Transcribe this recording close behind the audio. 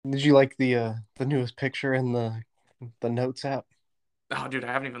Did you like the newest picture in the notes app? Oh, dude,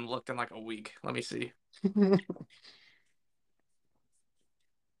 I haven't even looked in like a week. Let me see.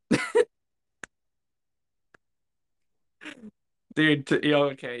 Dude,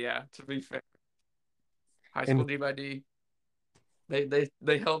 okay, yeah. To be fair, High School And D by D.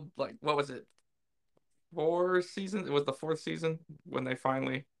 They held like what was it? 4 seasons? It was the fourth season when they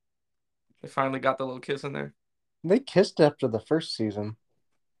finally got the little kiss in there. they kissed after the first season.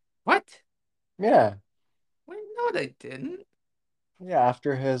 What? Yeah. Wait, no, they didn't. Yeah,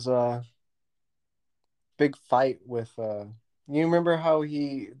 after his big fight with you remember how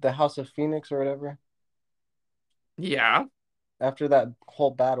he the House of Phoenix or whatever? Yeah. After that whole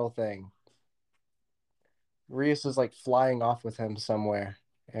battle thing, Rios is like flying off with him somewhere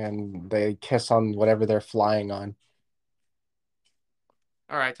and they kiss on whatever they're flying on.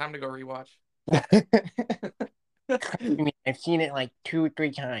 All right, time to go rewatch. I mean, I've seen it like two or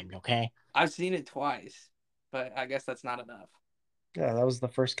three times, okay? I've seen it twice, but I guess that's not enough. Yeah, that was the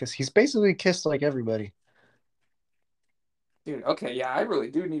first kiss. He's basically kissed like everybody. Dude, okay, yeah, I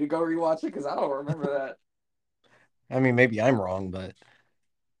really do need to go rewatch it because I don't remember that. I mean, maybe I'm wrong, but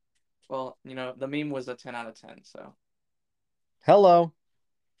Well, the meme was a 10 out of 10, so. hello.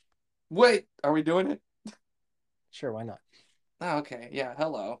 Wait, are we doing it? Sure, why not? Oh, okay, yeah,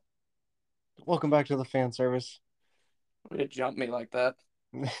 hello. Welcome back to the fan service. Way to jump me like that.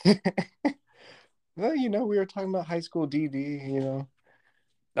 Well, we were talking about high school DD.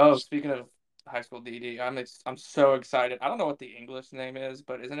 Oh, speaking of High School DD, I'm so excited. I don't know what the English name is,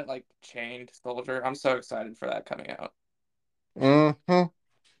 but isn't it like Chained Soldier? I'm so excited for that coming out. Hmm.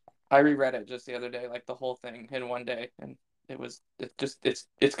 I reread it just the other day, like the whole thing in one day, and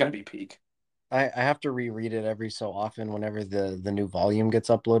it's gonna be peak. I have to reread it every so often whenever the new volume gets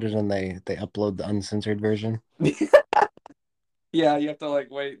uploaded and they upload the uncensored version. Yeah, you have to like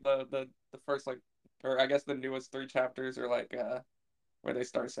wait the first like or I guess the newest 3 chapters are like where they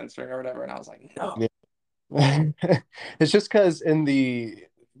start censoring or whatever, and I was like, no. Yeah. It's just because in the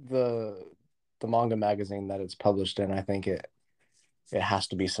the manga magazine that it's published in, I think it has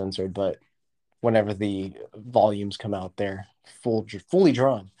to be censored, but whenever the volumes come out, they're fully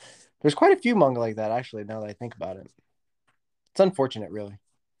drawn. There's quite a few manga like that, actually, now that I think about it. It's unfortunate, really.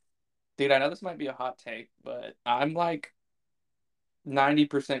 Dude, I know this might be a hot take, but I'm like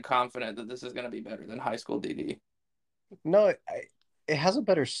 90% confident that this is gonna be better than High School DD. No, it has a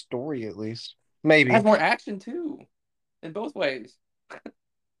better story, at least. It has Maybe. more action too, in both ways.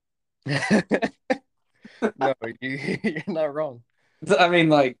 No, you're not wrong. I mean,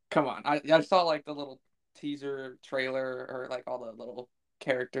 like, come on. I saw like the little teaser trailer or like all the little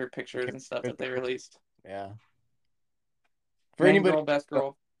character pictures and stuff that they released. Yeah. For Main anybody, girl, best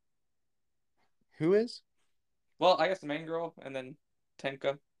girl. who is? Well, I guess the main girl and then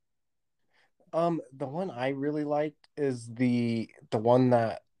Tenka. The one I really liked is the one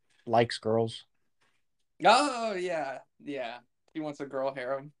that likes girls. Oh yeah, yeah. She wants a girl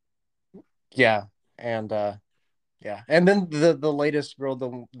harem. Yeah, and yeah, and then the latest girl,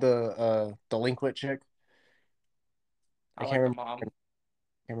 the delinquent chick. I I like the mom. can't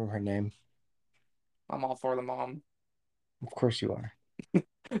remember her name. I'm all for the mom. Of course you are.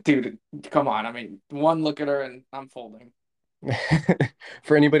 Dude, come on. I mean, one look at her and I'm folding.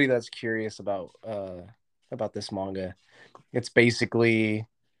 For anybody that's curious about this manga, it's basically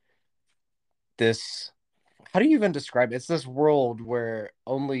this. How do you even describe it? It's this world where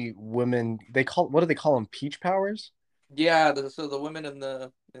only women. What do they call them? Peach powers. Yeah, so the women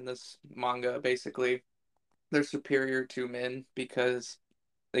in this manga basically they're superior to men because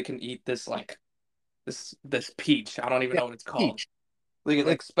they can eat this like this peach. I don't even Yeah, know what it's called. peach. They get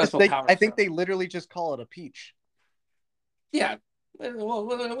like It's just special they. I powers think from they it. literally just call it a peach. Yeah. Well,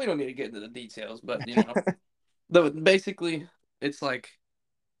 we don't need to get into the details, but the basically it's like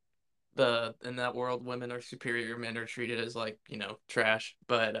the in that world women are superior, men are treated as like, trash.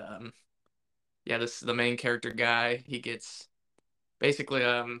 But yeah, this the main character guy, he gets basically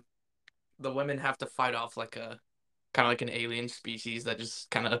the women have to fight off like a kind of like an alien species that just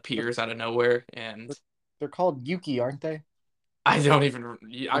kind of appears out of nowhere and They're called Yuki, aren't they? I don't even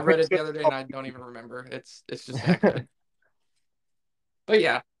I I'm read pretty it the sure other day they're and I don't even remember. It's just that good. But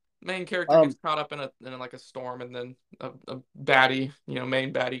yeah, main character called. gets caught up in like a storm and then a baddie,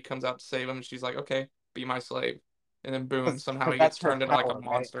 main baddie comes out to save him and she's like, "Okay, be my slave." And then boom, somehow Because he gets that's her turned into like a power, right?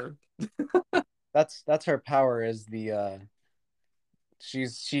 monster. That's her power is the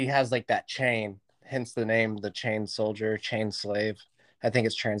she has like that chain, hence the name, the chain soldier, chain slave. I think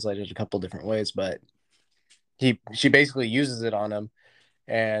it's translated a couple different ways, but she basically uses it on him,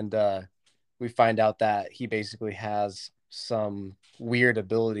 and we find out that he basically has. some weird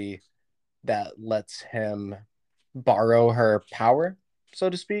ability that lets him borrow her power, so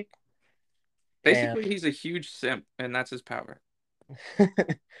to speak. And Basically, he's a huge simp, and that's his power.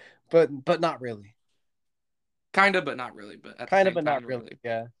 but not really. Kind of, but not really. But at the Kind of, same but not time, really. really.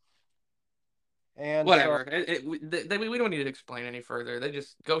 Yeah. And so Whatever. We don't need to explain any further. They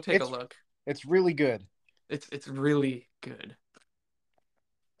just go take a it's look. it's really good. It's really good.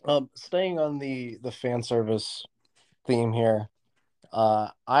 Staying on the fan service theme here,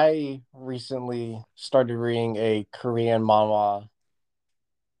 I recently started reading a Korean manhwa.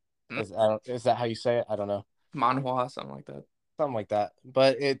 Hmm? Is that how you say it? I don't know. Manhwa, something like that. Something like that.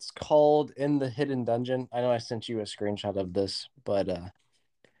 But it's called In the Hidden Dungeon. I know I sent you a screenshot of this, but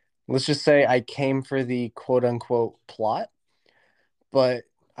let's just say I came for the quote unquote plot, but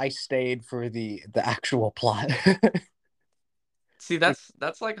I stayed for the actual plot. See, that's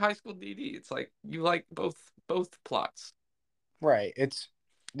like high school DD. It's like you like both plots. Right.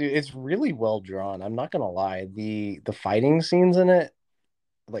 Dude, it's really well drawn. I'm not gonna lie. The fighting scenes in it,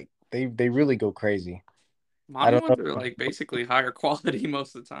 like they really go crazy. I don't know. Manhwas are like basically higher quality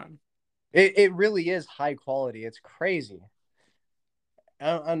most of the time. It really is high quality. It's crazy.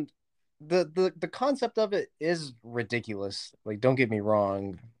 And the concept of it is ridiculous. Like, don't get me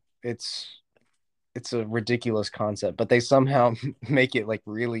wrong. It's it's a ridiculous concept, but they somehow make it like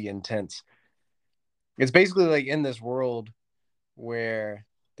really intense. It's basically like in this world where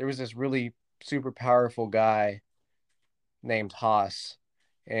there was this really super powerful guy named Haas,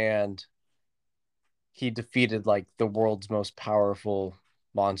 and he defeated like the world's most powerful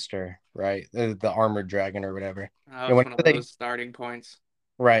monster, right? The armored dragon or whatever. And It's one of those starting points.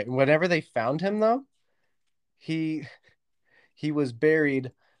 whenever they found him though, he he was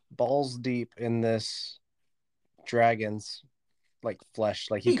buried balls deep in this dragon's like flesh.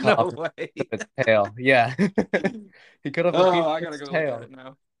 Like he cut off No a piece way. of its tail. Yeah. He cut off a piece Oh, I of gotta its go look at tail. it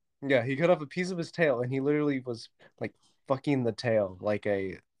now. Yeah, he cut off a piece of his tail and he literally was like fucking the tail like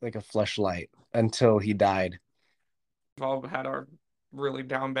a fleshlight until he died. We've all had our really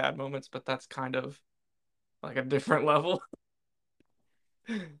down bad moments, but that's kind of like a different level,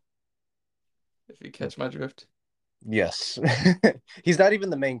 if you catch my drift. Yes. He's not even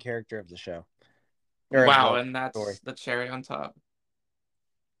the main character of the show or of Wow, the and story. that's the cherry on top.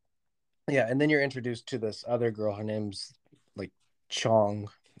 Yeah, and then you're introduced to this other girl. Her name's like Chong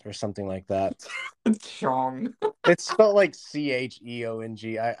or something like that. Chong. It's spelled like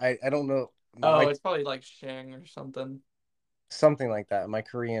Cheong. I don't know. Oh, My it's probably like Shang or something. something like that. My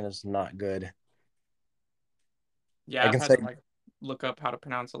Korean is not good. Yeah, I I've can had say to like look up how to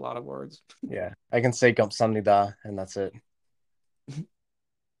pronounce a lot of words. yeah. I can say 감사합니다 and that's it.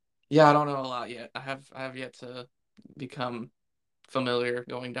 Yeah, I don't know a lot yet. I have yet to become familiar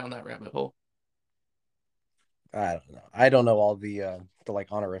going down that rabbit hole. I don't know. I don't know all the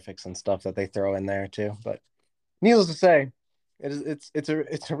like honorifics and stuff that they throw in there too, but needless to say, it's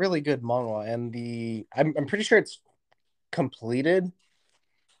a really good manga and I'm pretty sure it's completed,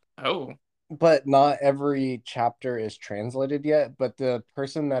 Oh, but not every chapter is translated yet. But the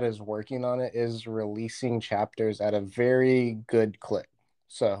person that is working on it is releasing chapters at a very good clip.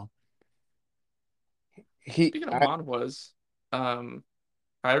 So he, speaking of manhwas, um,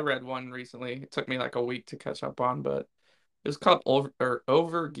 I read one recently. It took me like a week to catch up on, but it was called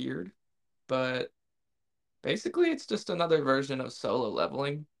Overgeared. But basically, it's just another version of solo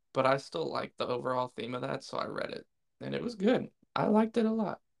leveling. But I still like the overall theme of that, so I read it, and it was good. I liked it a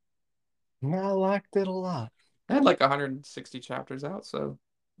lot. I liked it a lot. I had like 160 chapters out, so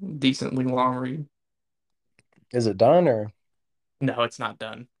decently long read. Is it done or? No, it's not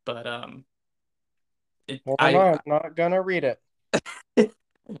done, but it Well, then I I'm not gonna read it.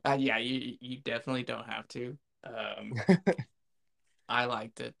 yeah, you definitely don't have to. Um, I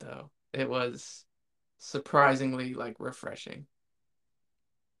liked it though. It was surprisingly like refreshing.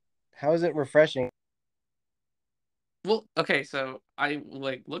 How is it refreshing? Well, okay, so I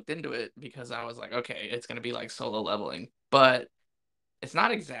like looked into it because I was like, okay, it's gonna be like solo leveling, but it's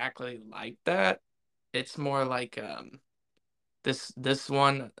not exactly like that. It's more like this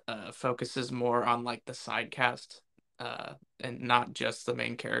one focuses more on like the side cast and not just the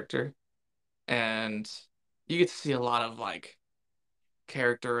main character. And you get to see a lot of like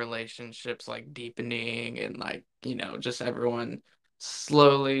character relationships like deepening and like, just everyone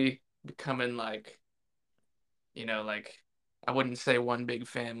slowly becoming like, like I wouldn't say one big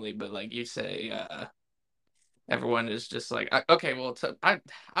family, but like you say everyone is just like okay, well I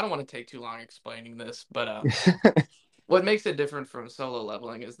don't want to take too long explaining this, but what makes it different from solo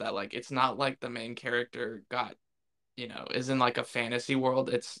leveling is that like it's not like the main character got, is in like a fantasy world.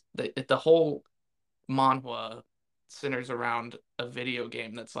 It's the whole manhwa centers around a video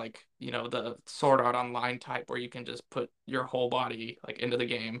game that's like, the Sword Art Online type where you can just put your whole body like into the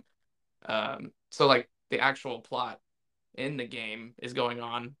game. So like the actual plot in the game is going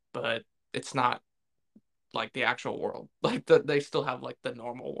on, but it's not like the actual world. Like they still have like the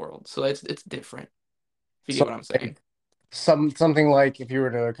normal world. So it's different. If you get So what I'm saying. something like if you were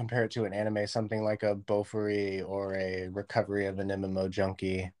to compare it to an anime, something like a Bofuri or a Recovery of an MMO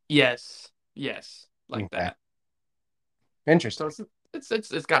Junkie. Yes. Yes. Like Okay. that. So Interesting.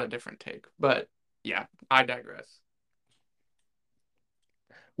 it's got a different take. But yeah, I digress.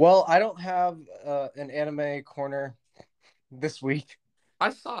 Well, I don't have an anime corner this week. I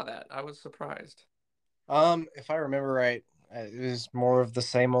saw that. I was surprised. If I remember right, it was more of the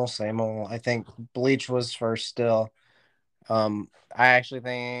same old, same old. I think Bleach was first still. I actually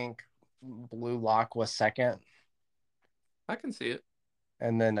think Blue Lock was second, I can see it.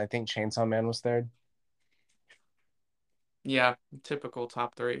 and then I think Chainsaw Man was third. Yeah, typical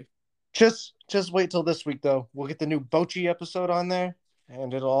top three. Just wait till this week though. We'll get the new Bochi episode on there,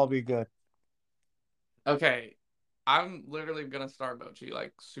 and it'll all be good. Okay, I'm literally gonna start Mochi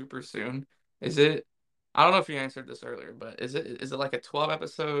like super soon. Is it? I don't know if you answered this earlier, but is it like a 12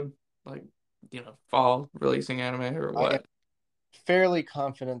 episode like fall releasing anime or I am what? fairly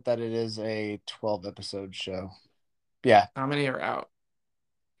confident that it is a 12 episode show. Yeah, How many are out?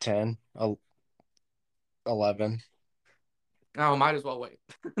 10, 11. Oh, might as well wait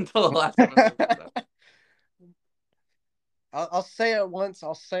until the last episode comes out. I'll say it once,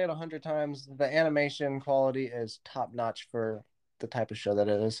 I'll say it 100 times. The animation quality is top notch for the type of show that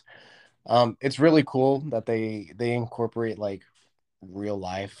it is. It's really cool that they incorporate like real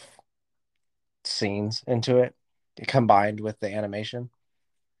life scenes into it, combined with the animation.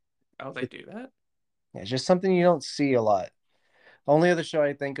 Oh, they do that? It's just something you don't see a lot. Only other show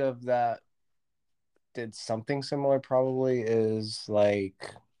I think of that did something similar probably is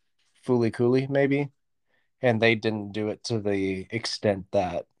like Fooly Cooly, maybe. And they didn't do it to the extent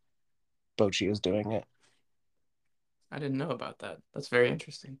that Bochi is doing it. I didn't know about that. That's very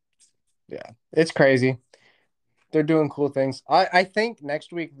interesting. Yeah, it's crazy. They're doing cool things. I think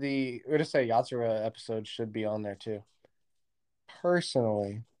next week the Urusei Yatsura episode should be on there too.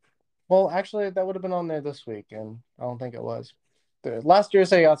 Personally, well, actually, that would have been on there this week, and I don't think it was. The last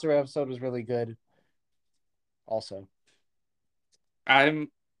Urusei Yatsura episode was really good. Also,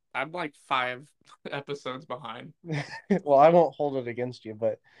 I'm I'm like 5 episodes behind. well, I won't hold it against you,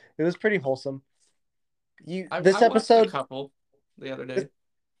 but it was pretty wholesome. You I this watched a episode, couple the other this, day.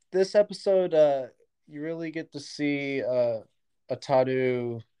 this episode, you really get to see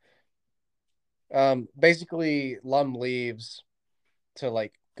Ataru. Basically, Lum leaves to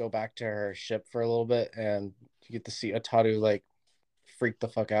like go back to her ship for a little bit, and you get to see Ataru like freak the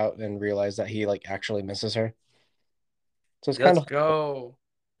fuck out and realize that he like actually misses her. So it's kind Let's of go.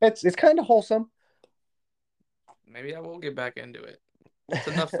 it's kind of wholesome. Maybe I will get back into it. It's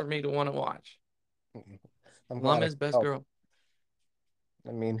enough for me to want to watch. I'm Lum glad I is best helped. girl.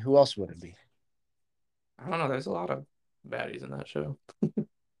 I mean, who else would it be? I don't know. There's a lot of baddies in that show.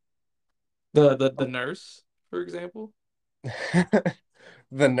 The nurse, for example.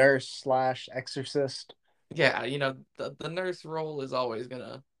 The nurse slash exorcist. Yeah, the nurse role is always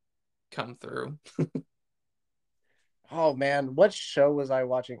gonna come through. Oh man, what show was I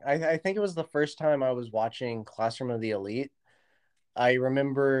watching? I think it was the first time I was watching Classroom of the Elite. I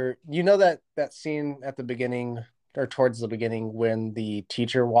remember, that scene at the beginning or towards the beginning when the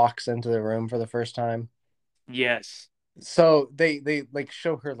teacher walks into the room for the first time. Yes. So they like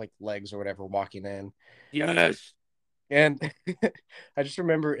show her like legs or whatever walking in, Yes. and I just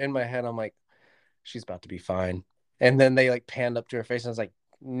remember in my head I'm like, she's about to be fine, and then they like panned up to her face and I was like,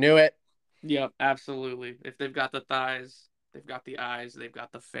 knew it. Yep, absolutely. If they've got the thighs, they've got the eyes, they've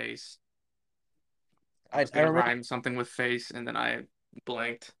got the face. I was I gonna remember. rhyme something with face and then I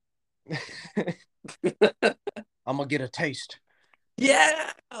blanked. I'm gonna get a taste.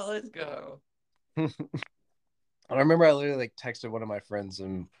 Yeah, let's go. I remember I literally like texted one of my friends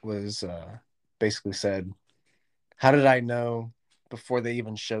and was basically said, "How did I know before they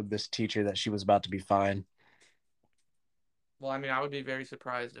even showed this teacher that she was about to be fine?" Well, I mean, I would be very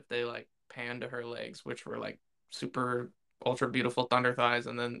surprised if they like pan to her legs, which were like super ultra beautiful thunder thighs,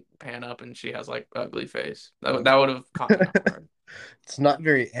 and then pan up and she has like ugly face. That would have caught me off guard. It's not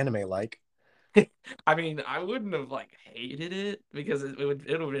very anime like. I mean, I wouldn't have like hated it because it would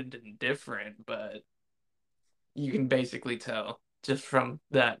have been different, but you can basically tell just from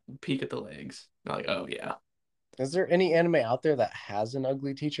that peek at the legs. Like, oh yeah, Is there any anime out there that has an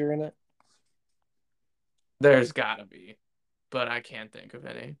ugly teacher in it? there's gotta be, but I can't think of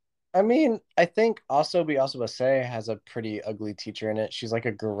any. I mean, I think Asobi Asobase has a pretty ugly teacher in it. She's like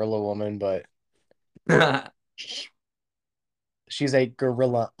a gorilla woman, but she's a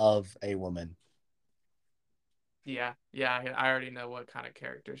gorilla of a woman. Yeah, yeah, I already know what kind of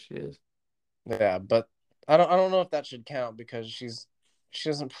character she is. Yeah, but I don't know if that should count because she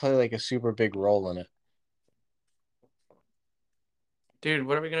doesn't play like a super big role in it. Dude,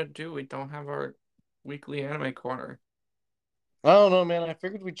 what are we gonna do? We don't have our weekly anime corner. I don't know, man. I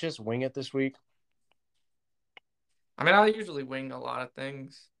figured we'd just wing it this week. I mean, I usually wing a lot of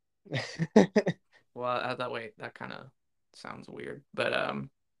things. Well, that way, that kind of sounds weird. But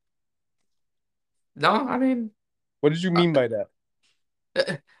no, I mean, What did you uh, mean by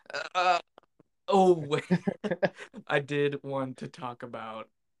that? uh, oh wait, I did want to talk about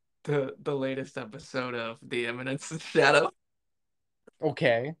the latest episode of The Eminence of Shadow.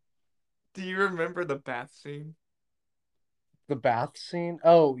 Okay. Do you remember the bath scene? The bath scene?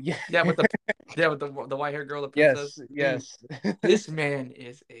 Oh, yeah. Yeah, with the white hair girl, the princess. Yes, Dude, yes. this man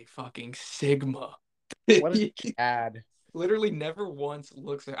is a fucking Sigma. What a He Chad. literally never once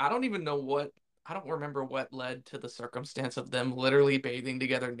looks at. I don't remember what led to the circumstance of them literally bathing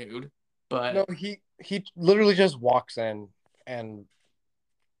together nude. No, But he literally just walks in and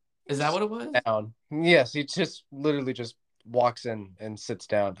is that what it was? down. Yes, he just literally just walks in and sits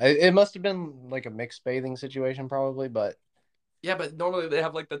down. It must have been like a mixed bathing situation, probably, but Yeah, but normally they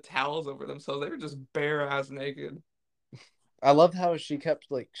have like the towels over themselves. They were just bare ass naked. I love how she kept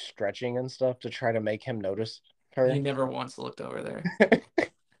like stretching and stuff to try to make him notice He her. never once looked over there.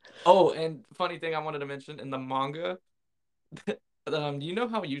 Oh, and funny thing I wanted to mention in the manga, do you know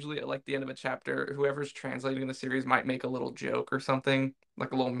how usually at like the end of a chapter, whoever's translating the series might make a little joke or something,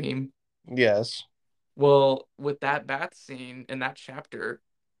 like a little meme? Yes. Well, with that bath scene in that chapter,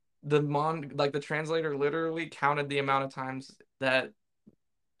 the translator literally counted the amount of times that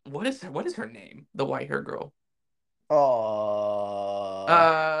what is her name? The white hair girl.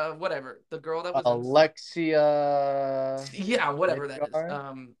 Oh, Whatever. The girl that was in Alexia yeah, whatever that is.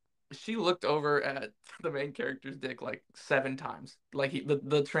 Edgar. She looked over at the main character's dick like 7 times. Like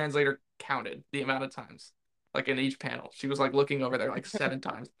the translator counted the amount of times, like in each panel. She was like looking over there like 7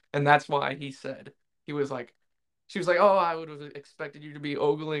 times, and that's why he said he was like, she was like, "Oh, I would have expected you to be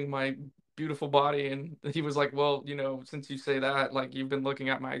ogling my beautiful body," and he was like, "Well, since you say that, like you've been looking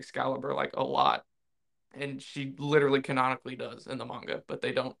at my Excalibur like a lot." And she literally canonically does in the manga, but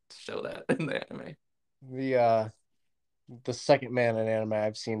they don't show that in the anime. The second man in anime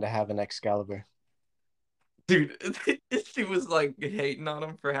I've seen to have an Excalibur. Dude, she was like hating on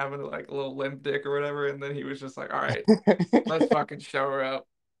him for having like a little limp dick or whatever, and then he was just like, "All right, let's fucking show her up."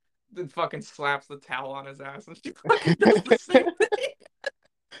 Then fucking slaps the towel on his ass, and she fucking does the same thing.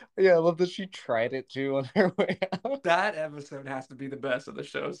 Yeah, I love that she tried it too on her way out. That episode has to be the best of the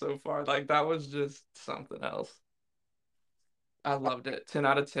show so far. Like that was just something else. I loved it. 10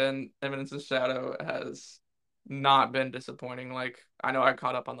 out of 10. Eminence of Shadow has not been disappointing. Like I know I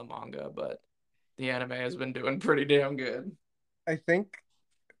caught up on the manga, but the anime has been doing pretty damn good. I think,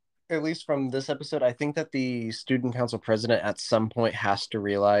 at least from this episode, I think that the student council president at some point has to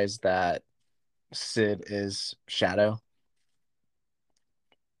realize that Sid is Shadow.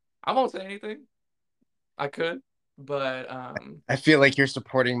 I won't say anything. I could, but I feel like you're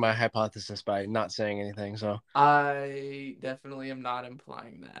supporting my hypothesis by not saying anything, so I definitely am not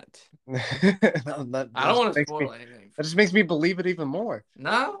implying that. that I don't just want to makes me spoil anything that for just you. makes me believe it even more.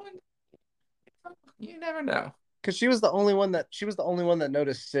 No, you never know. Because she was the only one that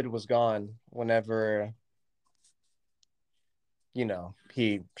noticed Sid was gone whenever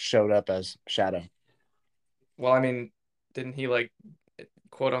he showed up as Shadow. Well, I mean, didn't he like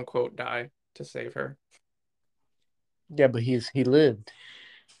quote unquote die to save her? Yeah, but he lived.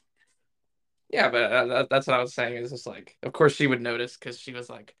 Yeah, but that's what I was saying. Is just like, of course she would notice because she was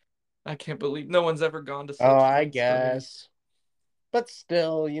like, I can't believe no one's ever gone to Oh, such I lengths for me. guess. But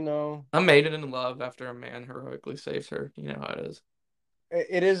still, A maiden in love after a man heroically saves her. You know how it is.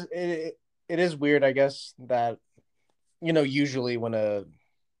 it is weird, I guess, that usually when a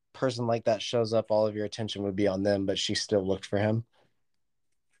person like that shows up, all of your attention would be on them, but she still looked for him.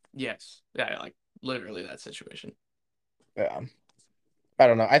 Yes. Yeah, like literally that situation. Yeah. I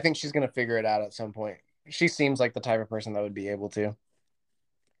don't know. I think she's gonna figure it out at some point. She seems like the type of person that would be able to.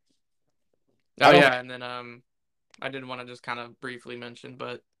 Oh I don't yeah, and then I did want to just kind of briefly mention,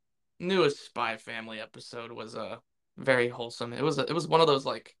 but newest Spy Family episode was very wholesome. It was one of those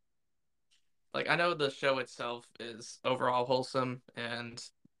like I know the show itself is overall wholesome and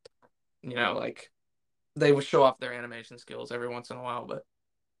like they would show off their animation skills every once in a while, but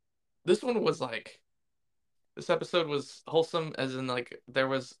this one was like This episode was wholesome, as in like there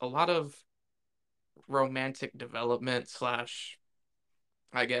was a lot of romantic development slash,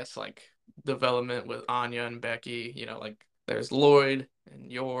 I guess, like development with Anya and Becky. Like there's Lloyd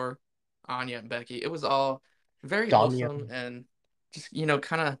and Yor, Anya and Becky. It was all very wholesome Damian. and just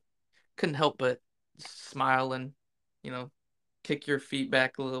kind of couldn't help but smile and you know kick your feet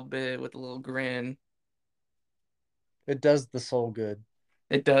back a little bit with a little grin. It does the soul good.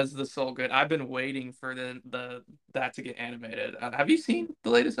 It does the soul good. I've been waiting for the that to get animated. Have you seen the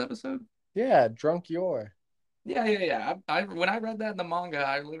latest episode? Yeah, drunk your. Yeah, yeah, yeah. I when I read that in the manga,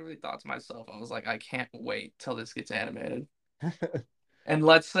 I literally thought to myself, I was like, I can't wait till this gets animated. And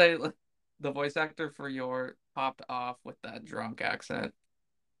let's say the voice actor for your popped off with that drunk accent.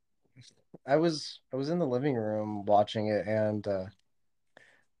 I was in the living room watching it, and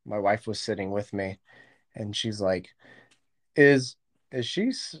my wife was sitting with me, and she's like, "Is is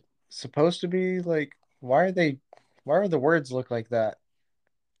she supposed to be like? Why are they? Why are the words look like that?"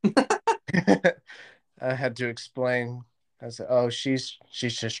 I had to explain. I said, "Oh, she's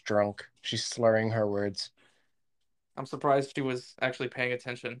just drunk. She's slurring her words." I'm surprised she was actually paying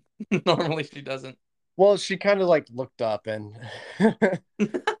attention. Normally she doesn't. Well, she kind of like looked up and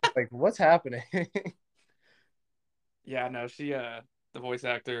like, "What's happening?" Yeah, no, she the voice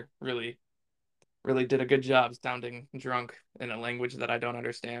actor really did a good job sounding drunk in a language that I don't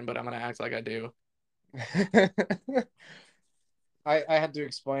understand, but I'm gonna act like I do. I had to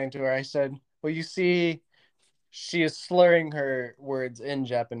explain to her. I said, "Well, you see, she is slurring her words in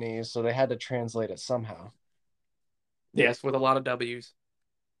Japanese, so they had to translate it somehow." Yes, with a lot of W's.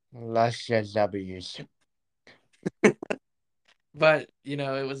 Lasha W's. But,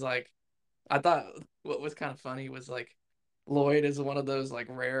 it was like I thought what was kind of funny was like Lloyd is one of those like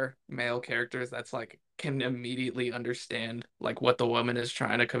rare male characters that's like can immediately understand like what the woman is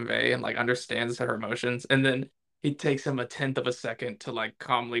trying to convey and like understands her emotions. And then he takes him a tenth of a second to like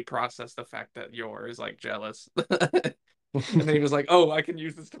calmly process the fact that Yor is like jealous. And then he was like, "Oh, I can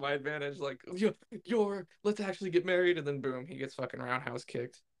use this to my advantage. Like, Yor, let's actually get married." And then boom, he gets fucking roundhouse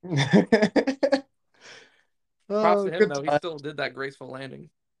kicked. Props Oh, to him good though. He time. still did that graceful landing.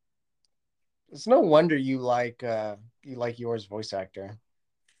 It's no wonder you like yours voice actor.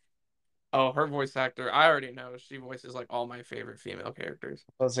 Oh, her voice actor, I already know. She voices like all my favorite female characters.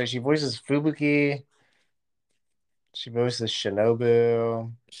 Let's say she voices Fubuki, she voices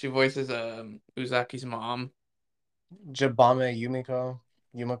Shinobu, She voices Uzaki's mom. Jabame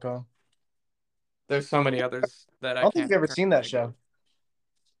Yumiko. There's so many others that I I don't think you've can't ever seen currently that think of. show.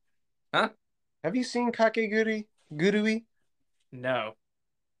 Huh? Have you seen Kakeguri? Gurui? No,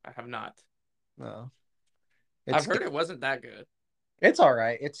 I have not. No. I've It's heard it wasn't that good. it's all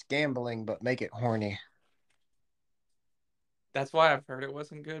right. It's gambling, but make it horny. That's why I've heard it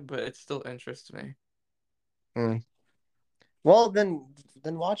wasn't good, but it still interests me. Hmm. Well, then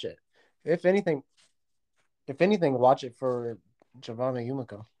watch it. If anything, if anything, watch it for Jabame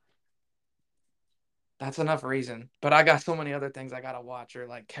Yumiko. That's enough reason. But I got so many other things I gotta watch or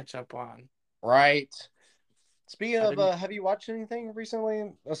like catch up on. Right. Speaking I of, didn't. have you watched anything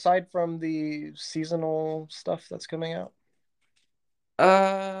recently aside from the seasonal stuff that's coming out?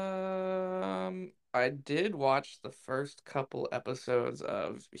 I did watch the first couple episodes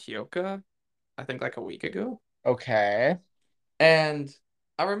of Hyoka, I think like a week ago. Okay. And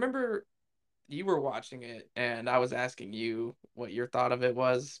I remember you were watching it and I was asking you what your thought of it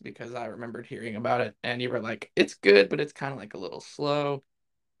was because I remembered hearing about it and you were like, it's good, but it's kind of like a little slow.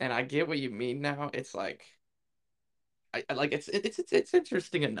 And I get what you mean now. It's like I like it's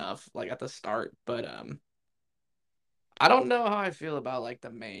interesting enough like at the start, but I don't know how I feel about like the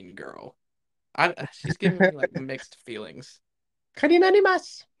main girl. I she's giving me like mixed feelings.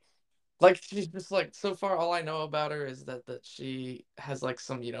 Karinanimasu. Like she's just like so far all I know about her is that she has like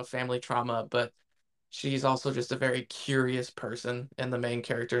some, family trauma, but she's also just a very curious person, and the main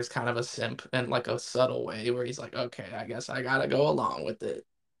character is kind of a simp in like a subtle way where he's like, okay, I guess I gotta go along with it.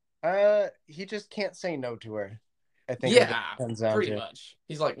 He just can't say no to her. I think is what Yeah, it comes down pretty to. much.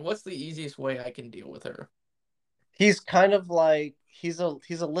 He's like, what's the easiest way I can deal with her? He's kind of like he's a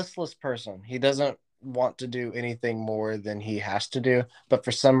listless person. He doesn't want to do anything more than he has to do, but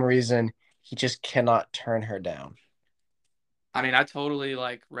for some reason he just cannot turn her down. I mean, I totally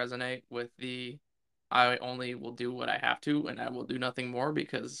like resonate with the I only will do what I have to and I will do nothing more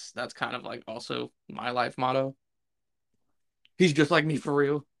because that's kind of like also my life motto. He's just like me for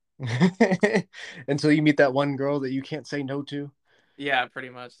real. Until you meet that one girl that you can't say no to, Yeah, pretty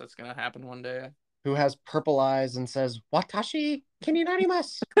much that's gonna happen one day. who has purple eyes and says "Watashi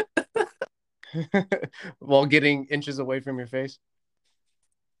kininarimasu" while getting inches away from your face.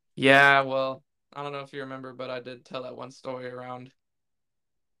 Yeah, well. I don't know if you remember, but I did tell that one story around.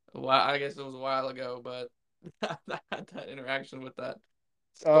 Well, I guess it was a while ago, but I had that interaction with that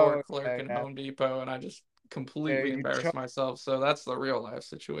store Oh clerk yeah, in yeah. Home Depot, and I just Yeah, completely you embarrassed myself. So that's the real life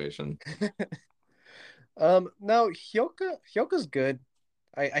situation. no, Hyoka's good.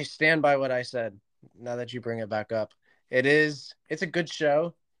 I stand by what I said. Now that you bring it back up, it's a good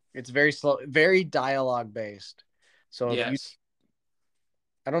show. It's very slow, very dialogue based. So if you Yes.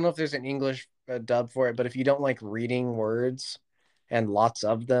 I don't know if there's an English dub for it, but if you don't like reading words and lots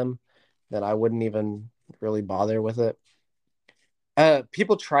of them, then I wouldn't even really bother with it.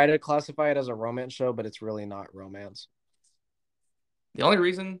 People try to classify it as a romance show, but it's really not romance. The only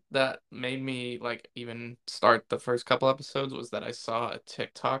reason that made me like even start the first couple episodes was that I saw a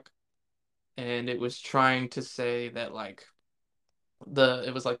TikTok and it was trying to say that like the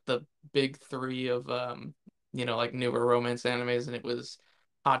it was like the big three of like newer romance animes, and it was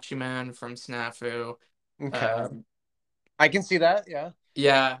Hachiman from Snafu, Okay, um I can see that. Yeah.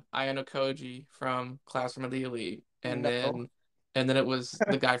 yeah, Ayano Koji from Classroom of the Elite, and No. then it was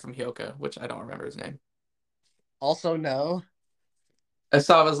the guy from Hyoka, which I don't remember his name. Also, no. And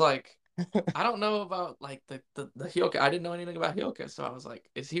so I was like, I don't know about like the Hyoka. I didn't know anything about Hyoka, so I was like,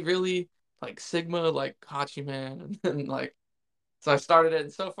 is he really like Sigma, like Hachiman? And then like, so I started it,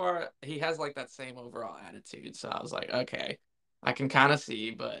 and so far he has like that same overall attitude. So I was like, okay, I can kind of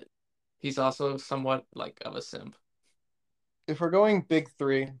see, but he's also somewhat like of a simp. If we're going big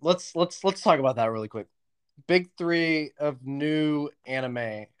three, let's talk about that really quick. Big three of new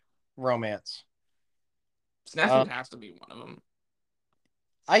anime romance. Snafu Um, has to be one of them.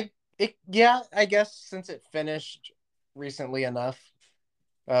 yeah, I guess since it finished recently enough,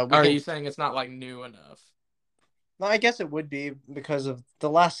 we Are can. you saying it's not like new enough? No, I guess it would be because of the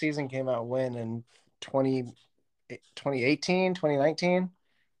last season came out when in 20, 2018, 2019,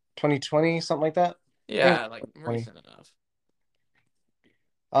 2020, something like that. I think it Yeah, like was 20. recent enough.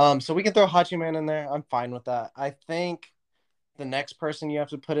 So we can throw Hachiman in there. I'm fine with that. I think the next person you have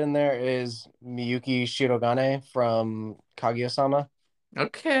to put in there is Miyuki Shirogane from Kaguya-sama.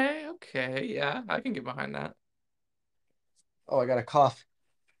 Okay, okay, yeah, I can get behind that. Oh, I got a cough.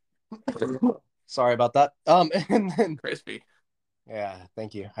 Sorry about that. And then Crispy. yeah,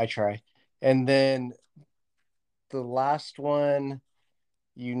 thank you. I try. And then the last one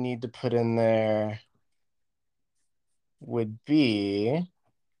you need to put in there would be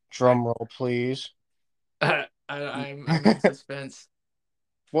drum roll, please. I'm in suspense.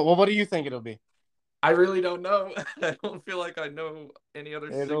 What do you think it'll be? I really don't know. I don't feel like I know any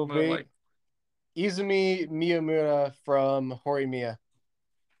other It'll Sigma. be Like, Izumi Miyamura from Horimiya.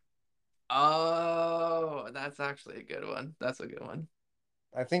 oh, that's actually a good one. That's a good one.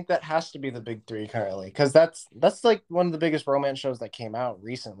 I think that has to be the big three currently, because that's like one of the biggest romance shows that came out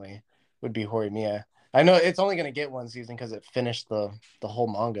recently. Would be Horimiya. I know it's only going to get one season because it finished the whole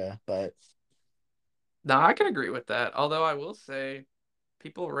manga, but No, I can agree with that. Although I will say,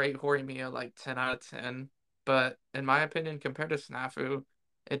 people rate Horimiya like 10 out of 10, but in my opinion, compared to Snafu,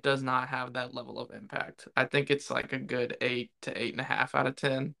 it does not have that level of impact. I think it's like a good 8 to 8.5 out of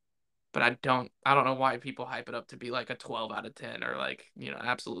 10. But I don't know why people hype it up to be like a 12 out of 10 or like,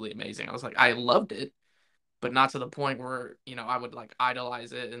 absolutely amazing. I was like, I loved it, but not to the point where, I would like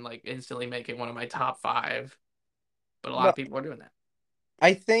idolize it and like instantly make it one of my top five. But a lot no, of people are doing that.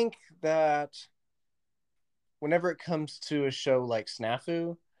 I think that whenever it comes to a show like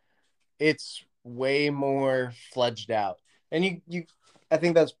Snafu, it's way more fledged out, and I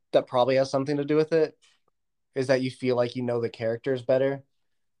think that probably has something to do with it. Is that you feel like you know the characters better.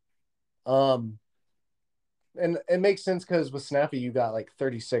 Um, and it makes sense because with Snafu you got like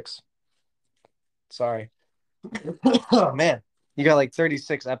 36. Sorry. Oh man, you got like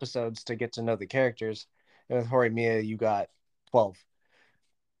 36 episodes to get to know the characters, and with Horimiya you got 12.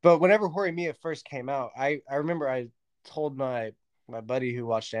 But whenever Horimiya first came out, I remember I told my buddy who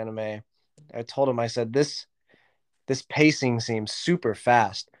watched anime, I told him I said this pacing seems super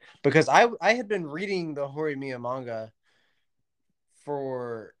fast because I had been reading the Horimiya manga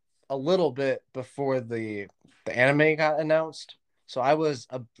for a little bit before the anime got announced. So I was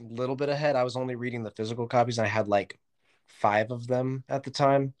a little bit ahead. I was only reading the physical copies and I had like 5 of them at the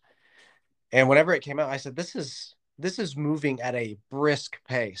time. And whenever it came out, I said this is moving at a brisk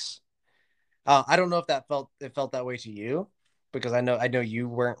pace. I don't know if it felt that way to you because I know you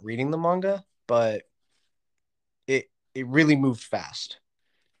weren't reading the manga, but it really moved fast.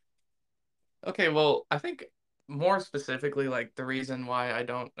 Okay, well, I think more specifically, like the reason why I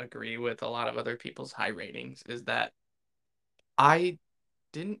don't agree with a lot of other people's high ratings is that I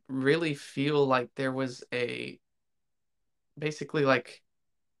didn't really feel like there was a basically like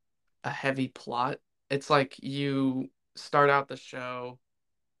a heavy plot. It's like you start out the show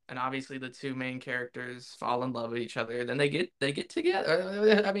and obviously the two main characters fall in love with each other. Then they get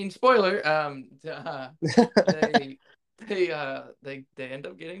together. I mean, spoiler. They they end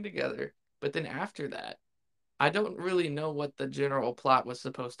up getting together. But then after that, I don't really know what the general plot was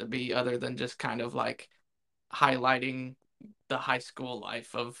supposed to be, other than just kind of like highlighting the high school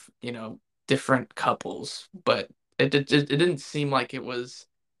life of different couples. But it didn't seem like it was,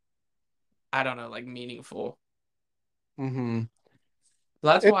 I don't know, like meaningful. Hmm.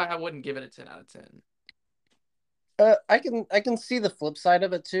 That's why I wouldn't give it a 10 out of 10. I can see the flip side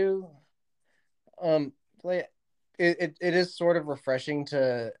of it too. Like it is sort of refreshing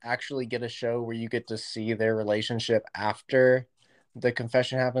to actually get a show where you get to see their relationship after the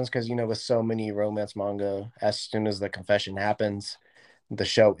confession happens, because with so many romance manga, as soon as the confession happens, the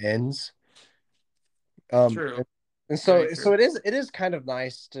show ends. Um, True. and Very so true. it is kind of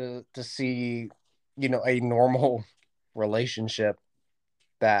nice to see, a normal relationship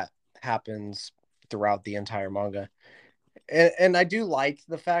that happens throughout the entire manga. And I do like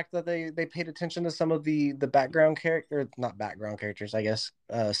the fact that they paid attention to some of the background character, not background characters, I guess,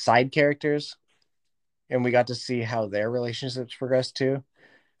 side characters, and we got to see how their relationships progressed too.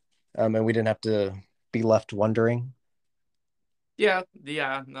 And we didn't have to be left wondering. Yeah,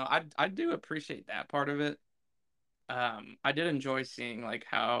 yeah, no, I do appreciate that part of it. I did enjoy seeing like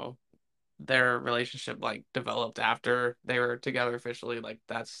how their relationship like developed after they were together officially. Like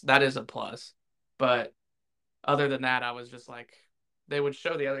that is a plus. But other than that, I was just like, they would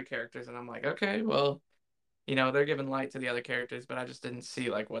show the other characters, and I'm like, okay, well, they're giving light to the other characters, but I just didn't see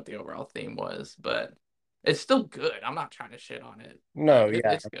like what the overall theme was. But it's still good. I'm not trying to shit on it. No, Like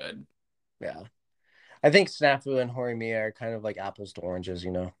yeah, it's good. yeah. I think Snafu and Horimiya are kind of like apples to oranges.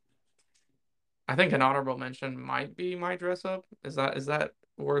 I think an honorable mention might be My Dress Up. Is that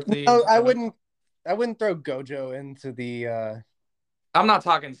worthy No, I of? wouldn't. I wouldn't throw Gojo into the I'm not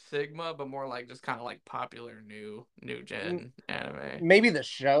talking Sigma, but more like just kind of like popular new gen anime maybe the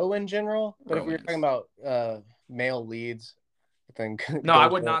show in general, but if we were talking romance. about male leads, I think No, I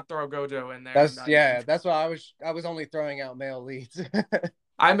would Gojo. not throw Gojo in there. That's Not even. yeah, that's why I was only throwing out male leads.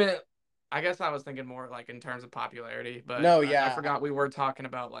 I mean, I guess I was thinking more like in terms of popularity, but No, I yeah. forgot we were talking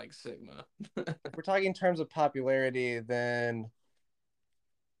about like Sigma, If we're talking in terms of popularity, then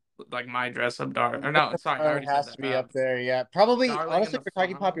like My Dress Up Dar. Or no, sorry, I already said has to that. be up there. Yeah, probably. Darling in Honestly, the if we're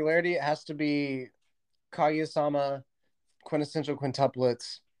talking Franxx. popularity, it has to be Kaguya-sama, Quintessential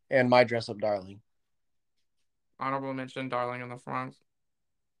Quintuplets, and My Dress Up Darling. Honorable mention, Darling in the Franxx.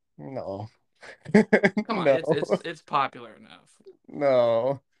 No, Come on, no, it's popular enough.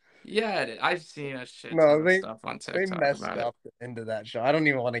 no, Yeah, I've seen a shit ton no. of They stuff on they TikTok messed about it. up the end of that show. I don't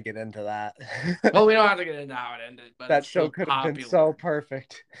even want to get into that. Well, we don't have to get into how it ended, but That it's show still could have been so popular.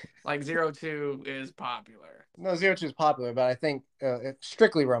 perfect. Like 02 is popular. No, Zero Two is popular, but I think it's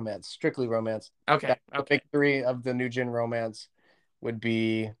strictly romance. Strictly romance. Okay, That the okay. big three of the new gen romance would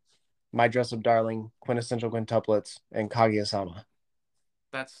be My Dress Up Darling, Quintessential Quintuplets, and Kaguya-sama.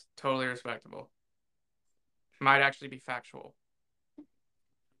 That's totally respectable. Might actually be factual.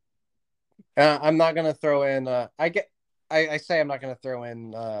 I'm not gonna throw in. I say I'm not gonna throw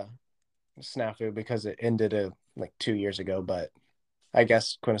in Snafu because it ended like 2 years ago, but I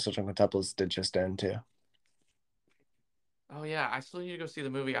guess Quintessential Quintuplets did just end too. Oh yeah, I still need to go see the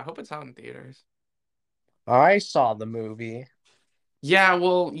movie. I hope it's out in theaters. I saw the movie. Yeah,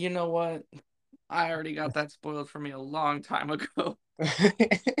 well, you know what? I already got that spoiled for me a long time ago,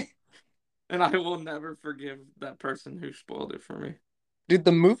 and I will never forgive that person who spoiled it for me. Dude,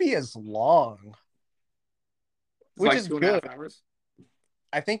 the movie is long, It's which like is two and a good. half hours.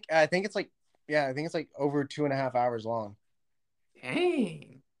 I think it's like, yeah, I think it's like over 2.5 hours long.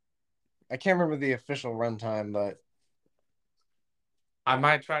 Dang. I can't remember the official runtime, but I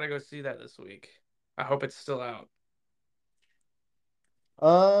might try to go see that this week. I hope it's still out.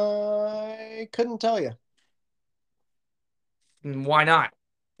 I couldn't tell you. Why not?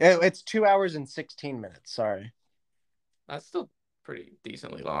 It's 2 hours and 16 minutes. Sorry. That's still pretty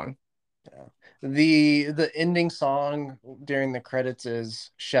decently long. Yeah. The ending song during the credits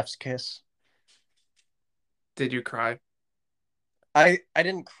is Chef's Kiss. Did you cry? I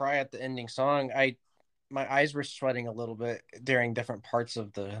didn't cry at the ending song. My eyes were sweating a little bit during different parts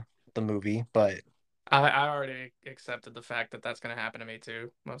of the movie, but I already accepted the fact that that's going to happen to me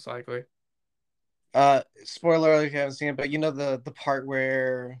too, most likely. spoiler alert if you haven't seen it, but the part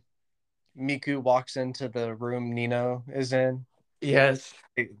where Miku walks into the room Nino is in. Yes.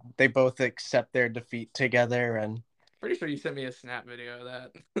 They both accept their defeat together, and Pretty sure you sent me a snap video of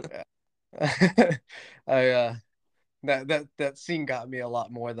that. yeah. I That scene got me a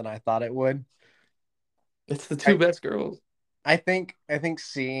lot more than I thought it would. It's the two I best girls. I think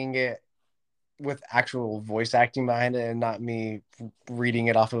seeing it with actual voice acting behind it and not me reading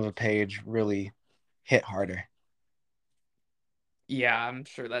it off of a page really hit harder. Yeah, I'm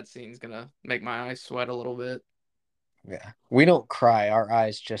sure that scene's gonna make my eyes sweat a little bit. Yeah. We don't cry, our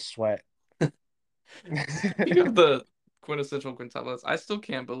eyes just sweat. Speaking of the quintessential quintuplets, I still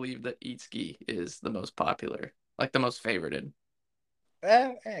can't believe that Itsuki is the most popular, like the most favorited.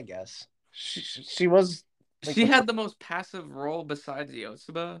 I guess. She was like She the had first. the most passive role besides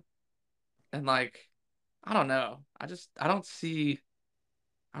Yotsuba, and like, I don't know. I don't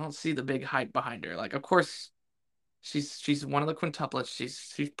see the big hype behind her. Like, of course, she's one of the quintuplets.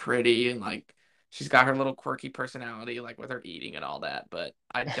 She's pretty and like she's got her little quirky personality, like with her eating and all that. But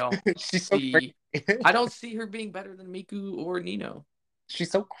She's so see, quirky. I don't see her being better than Miku or Nino. She's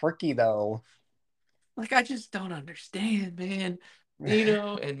so quirky though. Like, I just don't understand, man.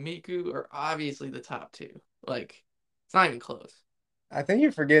 Nino and Miku are obviously the top two. Like, it's not even close. I think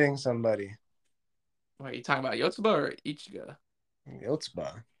you're forgetting somebody. Wait, you talking about Yotsuba or Ichigo?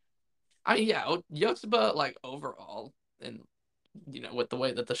 Yotsuba. I mean, yeah, Yotsuba, like overall, and with the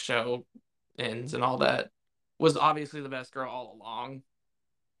way that the show ends and all that, was obviously the best girl all along.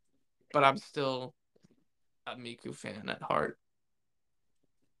 But I'm still a Miku fan at heart.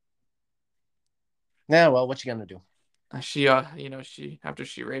 Yeah, well, what you gonna do? She after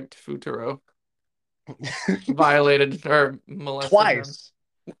she raped Futuro, violated or molested him Twice.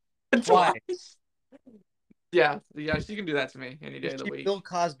 Twice. twice. Yeah, yeah, she can do that to me any day of the She Bill week.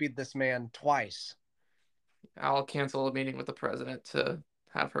 Cosby'd this man twice. I'll cancel a meeting with the president to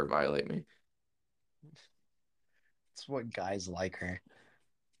have her violate me. That's what guys like her.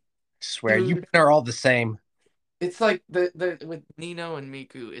 I swear, you Dude, men are all the same. it's like the with Nino and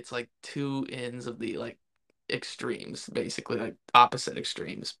Miku, it's like two ends of the like extremes, basically like opposite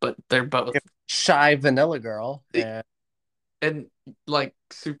extremes, but they're both If shy vanilla girl, and and like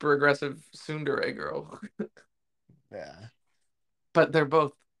super aggressive tsundere girl. yeah, But they're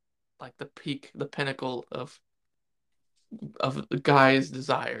both like the peak, the pinnacle of the guy's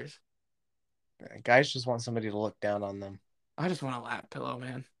desires. guys just want somebody to look down on them. I just want a lap pillow,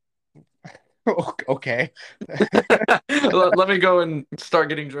 man. Okay. Let me go and start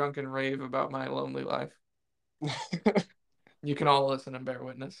getting drunk and rave about my lonely life. You can all listen and bear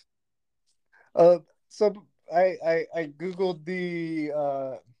witness. uh, so I googled the.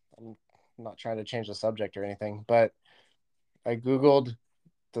 I'm not trying to change the subject or anything, but I googled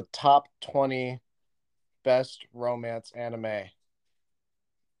the top 20 best romance anime.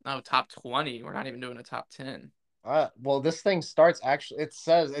 Oh, top 20. We're not even doing a top 10. Well, this thing starts actually. It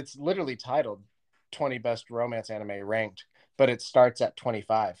says it's literally titled 20 best romance anime ranked, but it starts at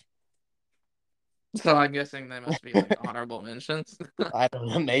 25. So I'm guessing they must be like honorable mentions. I don't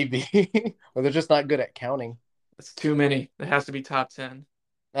know, maybe, or they're just not good at counting. That's too many. It has to be top 10.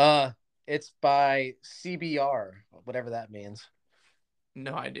 Uh, it's by CBR, whatever that means.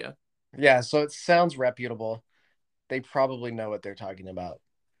 No idea. Yeah, so it sounds reputable. They probably know what they're talking about.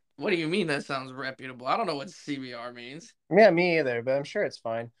 What do you mean that sounds reputable? I don't know what CBR means. Yeah, me either, but I'm sure it's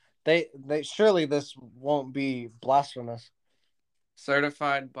fine. They surely this won't be blasphemous.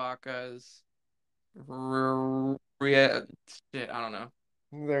 Certified Bacas. Shit, I don't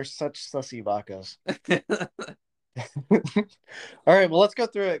They're such sussy vacas. know. All right, well, let's go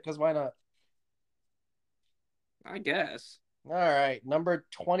through it because why not? I guess. All right, number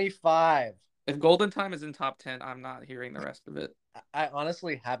 25. If Golden Time is in top 10, I'm not hearing the rest of it. I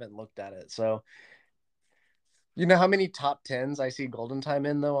honestly haven't looked at it. So, you know how many top 10s I see Golden Time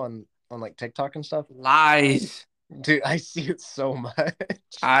in though on like TikTok and stuff? Lies. Dude, I see it so much.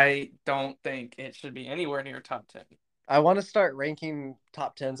 I don't think it should be anywhere near top 10. I want to start ranking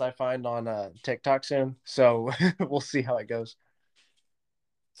top 10s I find on TikTok soon. So, we'll see how it goes.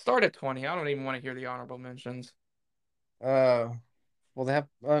 Start at 20. I don't even want to hear the honorable mentions. Uh well they have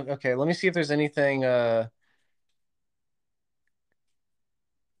okay, let me see if there's anything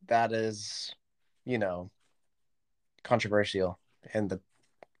that is, you know, controversial in the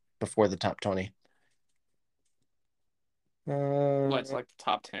before the top 20. What's Uh, like the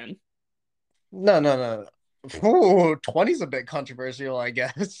top 10? no, no, no. Ooh, 20 is a bit controversial, I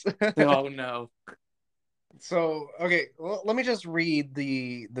guess. Oh no. So, okay, well, let me just read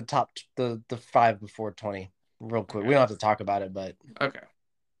the top the five before 20 real quick. We Okay. don't have to talk about it, but Okay.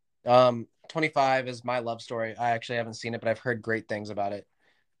 25 is My Love Story. I actually haven't seen it, but I've heard great things about it.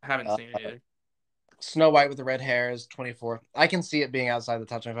 I haven't Uh, seen it either. Snow White with the Red Hair is 24. I can see it being outside the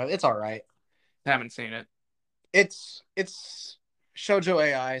top 25. It's all right. Haven't seen it. It's shoujo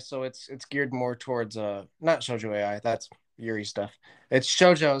AI, so it's geared more towards not shoujo AI. That's Yuri stuff. It's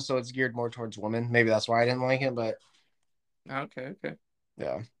shoujo, so it's geared more towards women. Maybe that's why I didn't like it, but Okay, okay.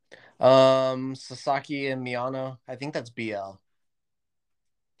 yeah. Sasaki and Miyano. I think that's BL.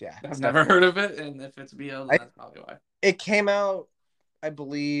 Yeah, I've it's never definitely. heard of it, and if it's BL, then I that's probably why. It came out. I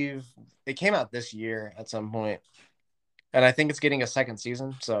believe it came out this year at some point, and I think it's getting a second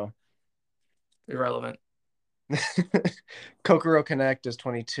season. So, Irrelevant. Kokoro Connect is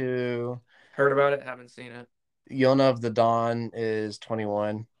 22. Heard about it, haven't seen it. Yona of the Dawn is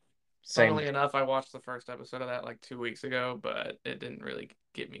 21. Same. Funnily enough, I watched the first episode of that like 2 weeks ago, but it didn't really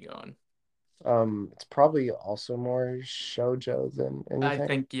get me going. It's probably also more shoujo than I anything.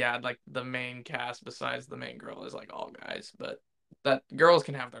 think yeah, like the main cast besides the main girl is like all guys, but that girls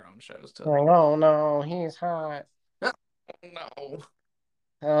can have their own shows too. Like, oh no, he's hot.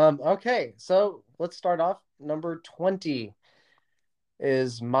 No. Okay, so let's start off. Number 20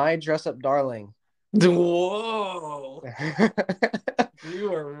 is My Dress Up Darling. Whoa. The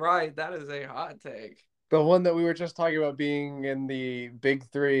You are right. That is a hot take. one that we were just talking about being in the big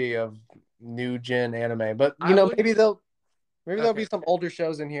three of new gen anime. But I would maybe there'll be okay. some older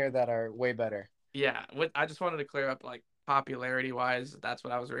shows in here that are way better. Yeah, I just wanted to clear up like popularity wise, that's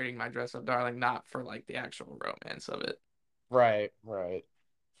what I was rating My Dress Up Darling, not for like the actual romance of it. Right, right.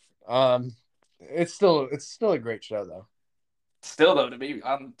 Um, it's still a great show though. Still though, to be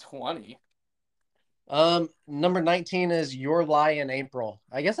on 20. Number 19 is Your Lie in April.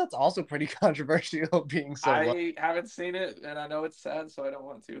 I guess that's also pretty controversial being so low. I haven't seen it and I know it's sad, so I don't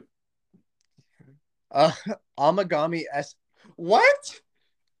want to. Uh, Amagami S. What?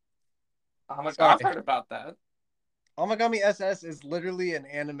 I'm like, I've Sorry. heard about that. Amagami SS is literally an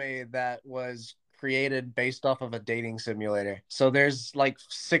anime that was created based off of a dating simulator. So there's like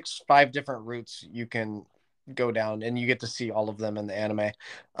five different routes you can go down, and you get to see all of them in the anime. I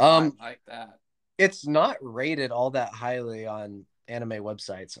Um, like that. it's not rated all that highly on anime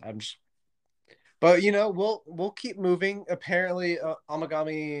websites. But we'll keep moving. Apparently,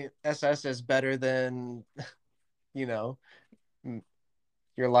 Amagami SS is better than you know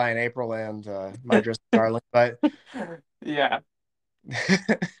Your Lie in April and My Dress Darling. But Yeah.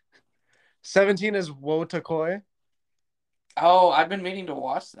 17 is Wotakoi. Oh, I've been meaning to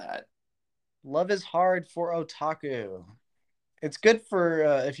watch that. Love is Hard for Otaku. It's good for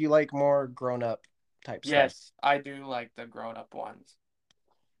if you like more grown up type stuff. Yes, I do like the grown up ones.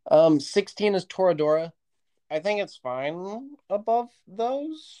 16 is Toradora. I think it's fine above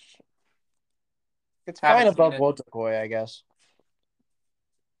those. It's fine Haven't seen above it. Wotakoi, I guess.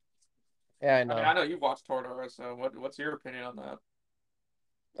 Yeah, I I mean, I know. know you've watched Toradora, so what's your opinion on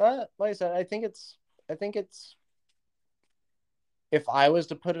that? Like I said, I think it's if I was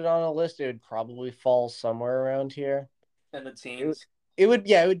to put it on a list, it would probably fall somewhere around here. In the It would- teens.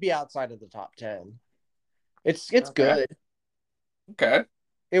 yeah, it would be outside of the top 10. It's Okay. good. Okay.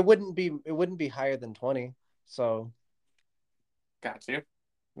 It wouldn't be higher than 20. So, Got you.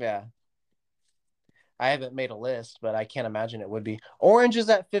 yeah. I haven't made a list, but I can't imagine it would be. Orange is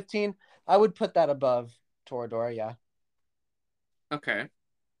at 15. I would put that above Toradora, yeah. Okay.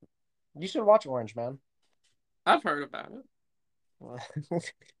 You should watch Orange, man. I've heard about it. I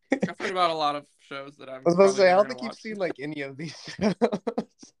I've heard about a lot of shows that I'm was about to probably say, I never don't gonna think you've watch. seen like any of these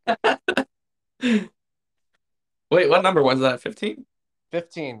shows. Wait, what number was that? 15?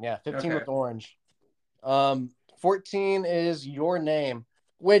 15, yeah, 15 Okay. with Orange. 14 is Your Name,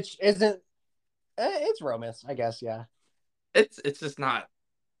 which isn't it's romance, I guess, yeah. It's just not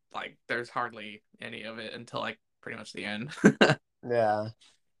like there's hardly any of it until like pretty much the end. Yeah.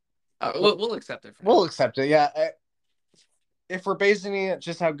 We'll accept it for We'll now. accept it. Yeah. If we're basing it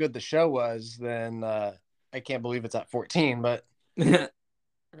just how good the show was, then I can't believe it's at 14, but Right,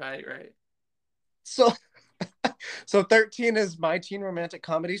 right. so so 13 is My Teen Romantic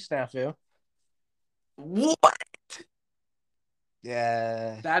Comedy Snafu. What?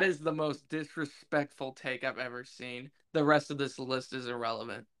 Yeah. That is the most disrespectful take I've ever seen. The rest of this list is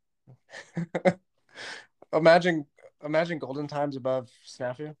irrelevant. imagine imagine Golden Times above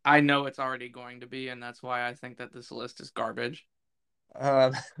Snafu. I know it's already going to be, and that's why I think that this list is garbage.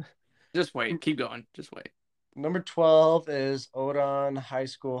 Uh, Just wait. Keep going. Just wait. number 12 is Odon High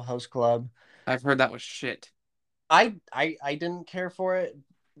School Host Club. I've heard that was shit. I didn't care for it.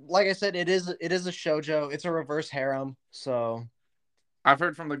 Like I said, it is a shojo. It's a reverse harem. So I've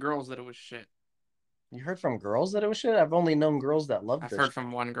heard from the girls that it was shit. you heard from girls that it was shit. I've only known girls that loved I've this. heard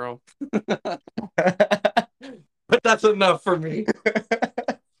from one girl. But that's enough for me.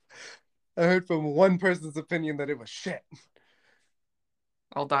 I heard from one person's opinion that it was shit.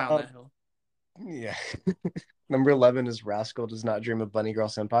 I'll die on Um, that hill. yeah. Number 11 is Rascal Does Not Dream of Bunny Girl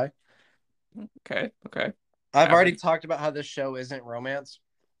Senpai. Okay, okay. I've already Haven't, talked about how this show isn't romance.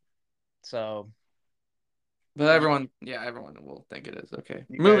 So but you, everyone, yeah, everyone will think it is. Okay.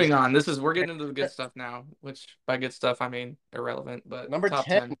 you guys. Moving on. We're getting into the good stuff now, which by good stuff I mean irrelevant, but Number top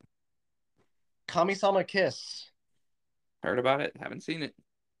 10, 10. Kami-sama Kiss. Heard about it, haven't seen it.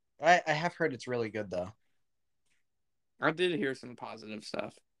 I have heard it's really good though. I did hear some positive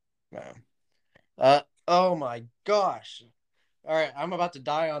stuff. Yeah. Oh my gosh. All right, I'm about to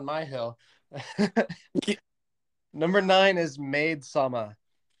die on my hill. Number 9 is Maid Sama.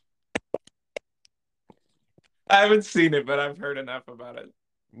 I haven't seen it, but I've heard enough about it.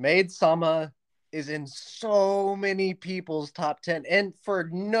 Maid Sama is in so many people's top 10 and for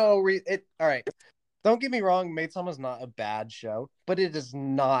no reason. All right. Don't get me wrong, Maid Sama is not a bad show, but it is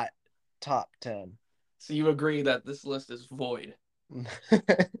not top 10. So you agree that this list is void?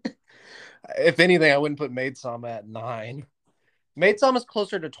 If anything, I wouldn't put Maid Sama at 9. Maid Sama is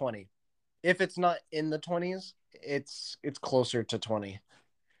closer to 20. If it's not in the 20s, it's closer to 20.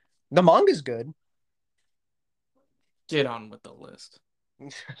 The manga's good. Get on with the list.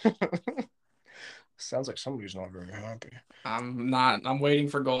 Sounds like somebody's not very happy. I'm not. I'm waiting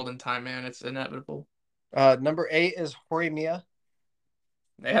for golden time, man. It's inevitable. Number 8 is Horimiya.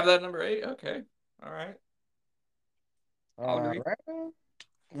 They have that number 8. Okay. All right. I'll All agree. right.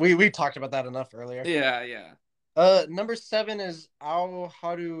 We talked about that enough earlier. Yeah, yeah. Number 7 is Ao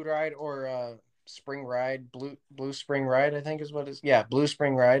Haru Ride or Spring Ride, Blue Spring Ride, I think is what it is. Yeah, Blue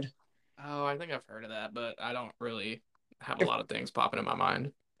Spring Ride. Oh, I think I've heard of that, but I don't really have a If lot of things popping in my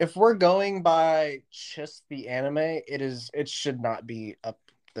mind. if we're going by just the anime, it should not be up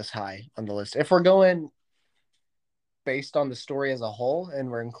this high on the list. If we're going based on the story as a whole and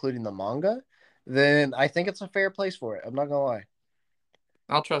we're including the manga, then I think it's a fair place for it. I'm not gonna lie.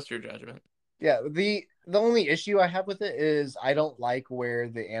 I'll trust your judgment. Yeah, the only issue I have with it is I don't like where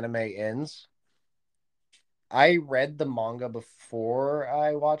the anime ends. I read the manga before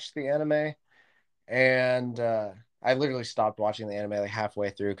I watched the anime, and I literally stopped watching the anime like halfway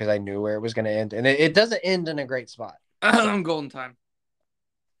through because I knew where it was going to end, and it doesn't end in a great spot. So Golden time.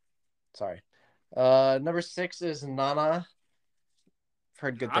 sorry. Number 6 is Nana. I've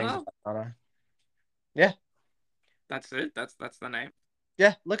heard good things Nana? about Nana. Yeah, That's it. That's the name.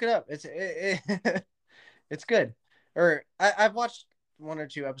 yeah. Look it up. It's good. Or I've watched 1 or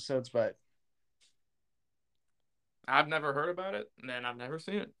 2 episodes, but I've never heard about it, and I've never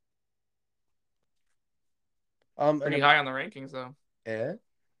seen it. and Pretty high on the rankings, though.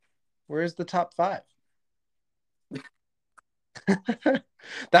 where's the top 5?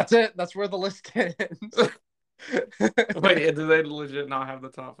 That's it. That's where the list ends. Wait, do they legit not have the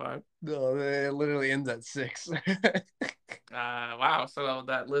top 5? No, it literally ends at 6. Wow. So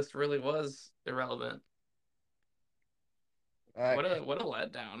that list really was irrelevant. I, What a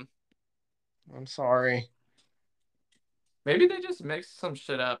letdown. I'm sorry. Maybe they just mixed some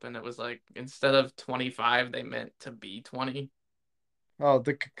shit up, and it was like instead of 25, they meant to be 20. Oh,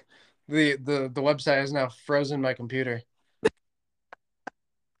 the website has now frozen my computer.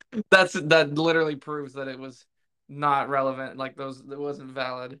 That literally proves that it was not relevant. Like those, it wasn't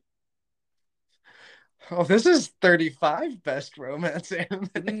valid. Oh, this is 35 best romance anime.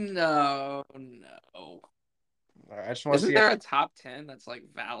 No, no. All right, I just want to Isn't see there a top 10 that's like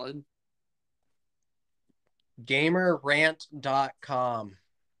valid? gamerrant.com.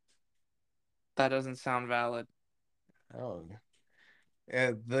 That doesn't sound valid. Oh,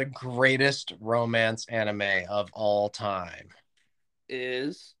 the greatest romance anime of all time.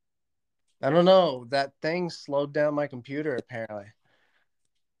 Is I don't know. That thing slowed down my computer apparently.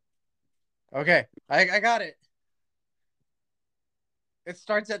 Okay, I got it. It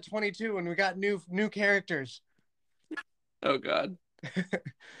starts at 22 and we got new characters. oh god.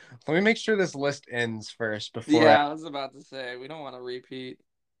 Let me make sure this list ends first before Yeah, I was about to say we don't want to repeat.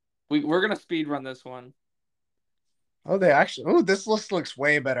 We're gonna speed run this one. Oh, they actually. Oh, this list looks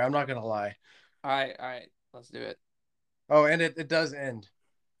way better. I'm not gonna lie. All right, let's do it. Oh, and it does end.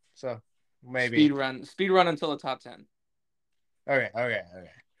 So maybe. Speed run until the top 10. Okay.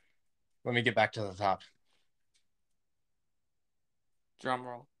 Let me get back to the top. Drum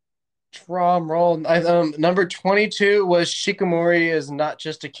roll. Drum roll. Number 22 was Shikamori is not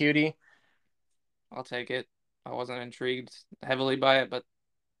just a cutie. I'll take it. I wasn't intrigued heavily by it, but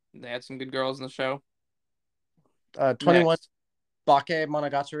they had some good girls in the show. 21 Next. Bake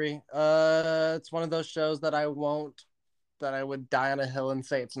Monogatari. It's one of those shows that I would die on a hill and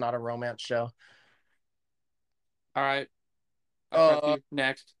say it's not a romance show. All right. I trust Uh, you.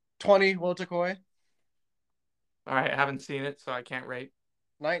 Next. 20 Wotakoi. All right. I haven't seen it, so I can't rate.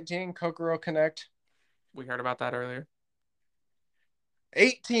 19 Kokoro Connect. We heard about that earlier.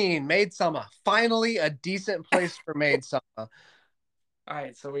 18, Maid Sama. Finally, a decent place for Maid Sama. All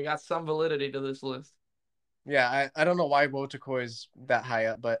right, so we got some validity to this list. Yeah, I don't know why Wotakoi is that high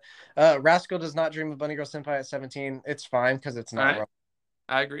up, but Rascal Does Not Dream of Bunny Girl Senpai at 17. It's fine because it's All not right, wrong.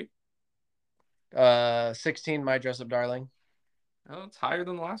 I agree. 16, My Dress Up Darling. Oh, it's higher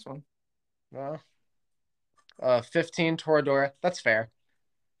than the last one. Uh, 15, Toradora. That's fair.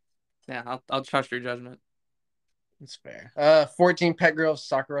 Yeah, I'll trust your judgment. That's fair. 14, Pet Girl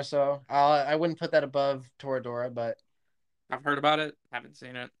Sakura So. I wouldn't put that above Toradora, but I've heard about it, haven't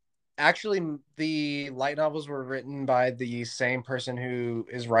seen it. actually, the light novels were written by the same person who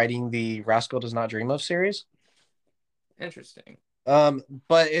is writing the Rascal Does Not Dream of series. Interesting.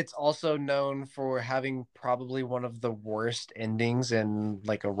 But it's also known for having probably one of the worst endings in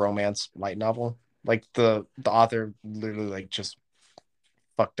like a romance light novel. Like the author literally like just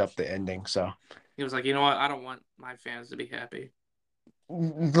fucked up the ending. So He was like, you know what? I don't want my fans to be happy.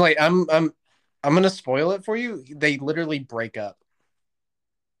 like I'm gonna spoil it for you. They literally break up.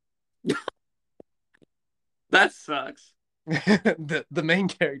 That sucks. The main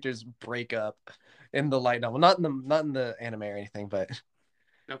characters break up in the light novel, not in the anime or anything, but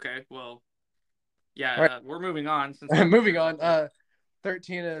Okay, well, all right. yeah, we're moving on since I haven't Moving heard on. about it.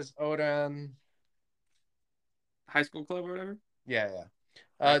 13 is Oran. High School Club or whatever. Yeah,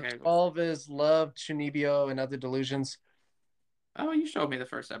 yeah. Okay. 12 is Love, Chunibyo, and Other Delusions. Oh, you showed me the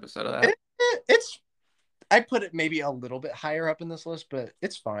first episode of that. It's I put it maybe a little bit higher up in this list, but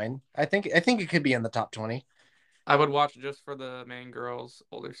it's fine. I think it could be in the top 20. I would watch just for the main girl's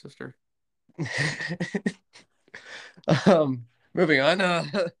older sister. Moving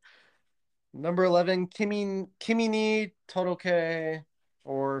on. Number 11, Kimi ni Todoroke,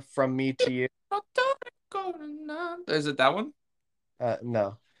 or From Me to You. Is it that one?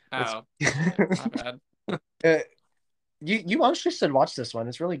 No. It's Oh, shit, my bad. uh, you honestly should watch this one.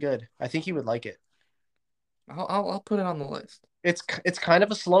 It's really good. I think you would like it. I'll put it on the list. It's kind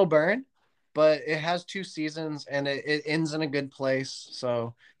of a slow burn, but it has two seasons and it ends in a good place.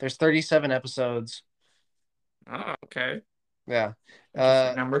 So there's 37 episodes. Oh, okay. Yeah.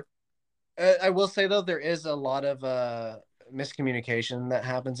 Interesting Uh, number. I will say though, there is a lot of miscommunication that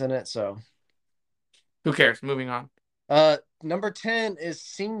happens in it. So Who cares? Moving on. number 10 is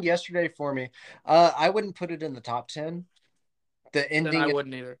Sing Yesterday for Me. I wouldn't put it in the top 10. The Then I ending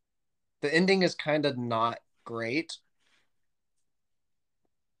wouldn't either. the ending is kind of not great,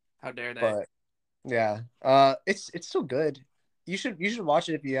 How dare they? but yeah. It's still good. You should watch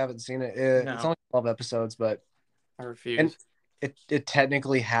it if you haven't seen it. It's No, only 12 episodes, but I and refuse. it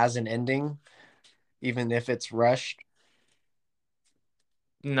technically has an ending, even if it's rushed.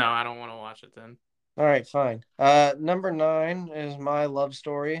 No, I don't want to watch it then. All right, fine. Number 9 is My Love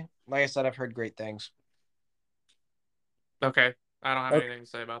Story. Like I said, I've heard great things. Okay. I don't have Okay. anything to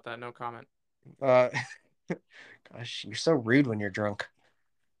say about that. No comment. Uh, gosh, you're so rude when you're drunk.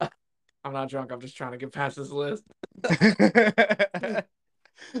 I'm not drunk. I'm just trying to get past this list.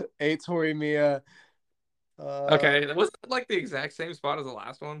 8 Horimiya. Okay. Was it like the exact same spot as the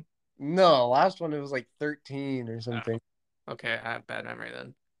last one? No, last one it was like 13 or something. Oh, okay. I have bad memory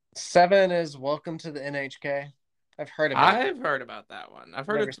then. 7 is Welcome to the NHK. I've heard of it. I've heard about that one.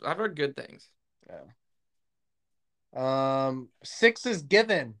 Never. I've heard good things. Yeah. 6 is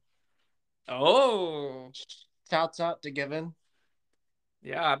Given. Oh. Shouts out to Given.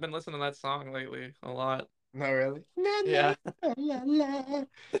 Yeah, I've been listening to that song lately a lot. No, really. La, Yeah. la, la,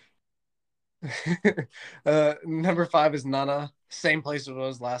 la. Number 5 is Nana. Same place it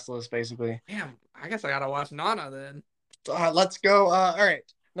was last list, basically. Damn, I guess I gotta watch Nana then. Let's go. All right.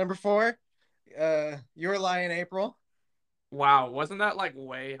 Number 4, Your Lie in April. Wow, wasn't that like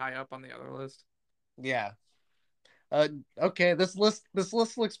way high up on the other list? Yeah. Okay. This list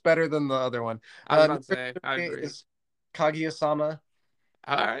looks better than the other one. I was about to Number say, I 3 agree. is Kaguya-sama.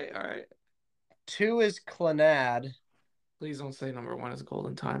 All right, all right. 2 is Clannad. Please don't say number one is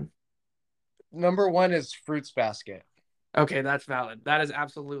Golden Time. Number 1 is Fruits Basket. Okay, that's valid. That is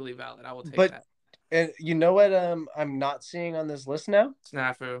absolutely valid. I will take But that. and you know what I'm not seeing on this list now?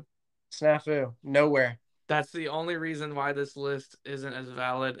 Snafu. Snafu. Nowhere. That's the only reason why this list isn't as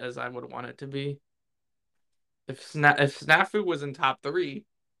valid as I would want it to be. If Snafu was in top three,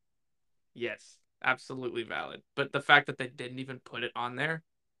 yes, absolutely valid. But the fact that they didn't even put it on there,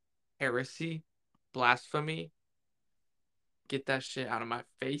 heresy, blasphemy, get that shit out of my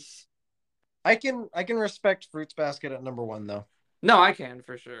face. I can respect Fruits Basket at number 1 though. No, I can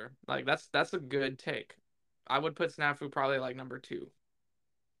for sure. Like that's a good take. I would put Snafu probably like number two.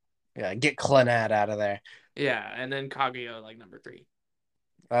 Yeah, get Clannad out of there. Yeah, and then Kaguya like number three.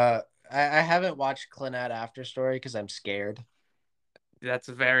 Uh I haven't watched Clannad After Story because I'm scared. That's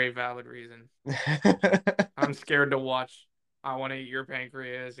a very valid reason. I'm scared to watch I Want to Eat Your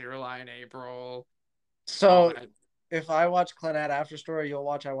Pancreas, Your Lie in April, all So that. if I watch Clannad After Story, you'll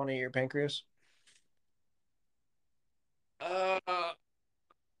watch I Want to Eat Your Pancreas? Uh,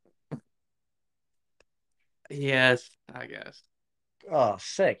 yes, I guess. Oh,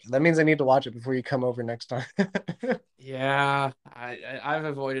 sick. That means I need to watch it before you come over next time. Yeah, I've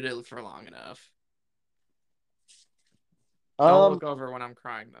avoided it for long enough. Don't Um, look over when I'm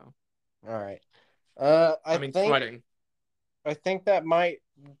crying though. all right. I mean sweating. I think that might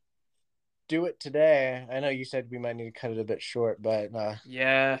do it today. I know you said we might need to cut it a bit short, but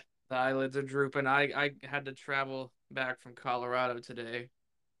Yeah, the eyelids are drooping. I had to travel back from Colorado today.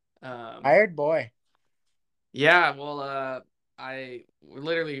 Um, hired boy. yeah, well, I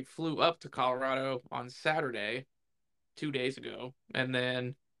literally flew up to Colorado on Saturday, 2 days ago, and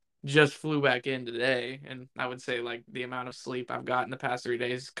then just flew back in today. And I would say like the amount of sleep I've gotten the past 3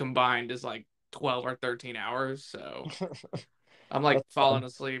 days combined is like 12 or 13 hours. So I'm like That's falling fun.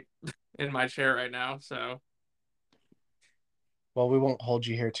 asleep in my chair right now. So, Well, we won't hold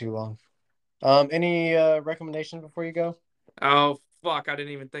you here too long. Any recommendations before you go? oh fuck, I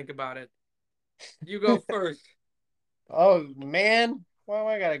didn't even think about it. You go first. Oh man, why do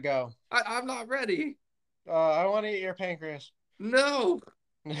I gotta go? I'm not ready. I want to eat your pancreas. No,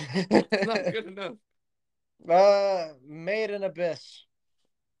 it's not good enough. Made in Abyss.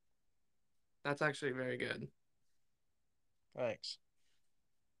 That's actually very good. Thanks.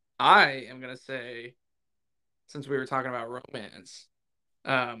 I am gonna say, since we were talking about romance,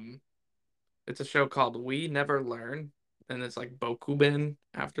 um, it's a show called We Never Learn, and it's like Bokuben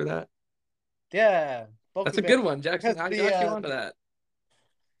after that. Yeah, That's a Bokuben. good one, Jackson. Because How got you onto that?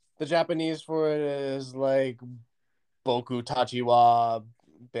 the Japanese for it is like Boku Tachi wa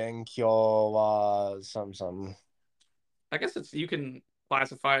Benkyo wa some. I guess it's you can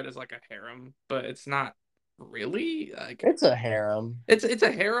classify it as like a harem, but it's not really like It's a harem. it's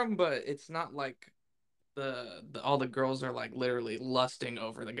a harem, but it's not like the all the girls are like literally lusting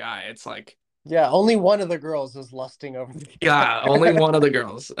over the guy. It's like Yeah, only one of the girls is lusting over the yeah, only guy one of the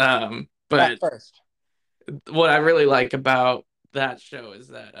girls. at But first. what I really like about that show is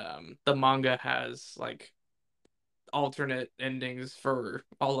that the manga has like alternate endings for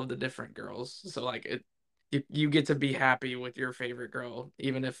all of the different girls. So like you get to be happy with your favorite girl,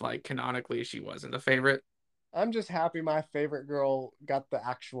 even if like canonically she wasn't a favorite. I'm just happy my favorite girl got the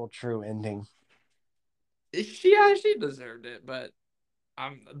actual true ending. She deserved it, but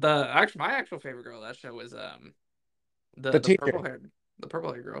my actual favorite girl of that show was The the teacher. purple haired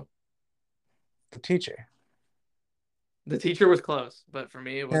girl. The teacher. The teacher was close, but for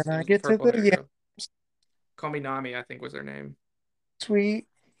me Can it I was the get to purple the haired yeah, girl. Kominami, I think was her name. sweet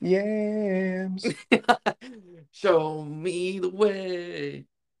yams? Show me the way.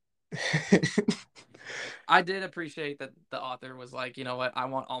 I did appreciate that the author was like, you know what, I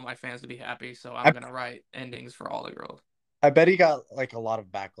want all my fans to be happy, so I'm I, gonna write endings for all the girls. I bet he got like a lot of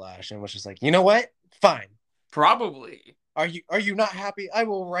backlash and was just like, you know what? Fine. Probably. Are you not happy? I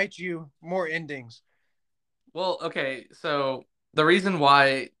will write you more endings. Well, okay, so the reason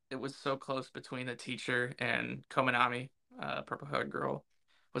why it was so close between the teacher and Kominami, Purple Haired Girl,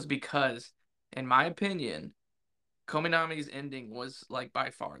 was because, in my opinion, Kominami's ending was like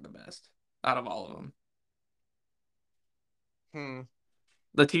by far the best out of all of them. Hmm.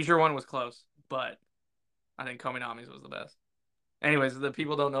 The teacher one was close, but I think Kominami's was the best. Anyways, the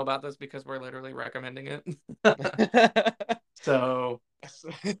people don't know about this because we're literally recommending it. So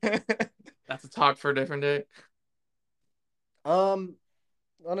that's a talk for a different day. um,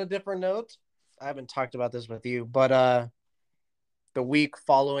 on a different note, I haven't talked about this with you, but the week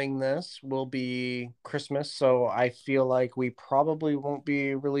following this will be Christmas, so I feel like we probably won't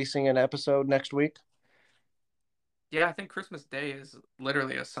be releasing an episode next week. Yeah, I think Christmas Day is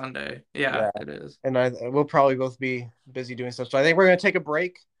literally a Sunday. Yeah, Yeah, it is. and I we'll probably both be busy doing stuff. So I think we're gonna take a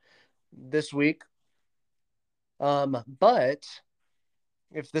break this week. But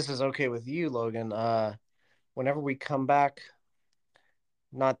if this is okay with you, Logan, whenever we come back,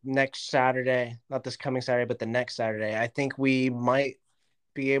 not next Saturday, not this coming Saturday, but the next Saturday, I think we might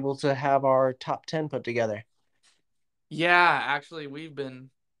be able to have our top 10 put together. Yeah, actually, we've been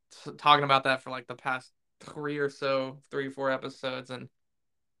talking about that for like the past three or so, 3, 4 episodes, and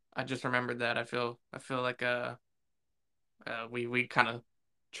I just remembered that. I feel like we kind of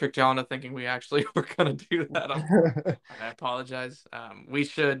tricked y'all into thinking we actually were gonna do that. I apologize. We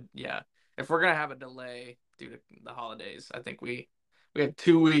should, yeah. If we're gonna have a delay due to the holidays, I think we have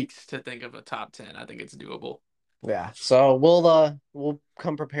 2 weeks to think of a top 10. I think it's doable. Yeah. So we'll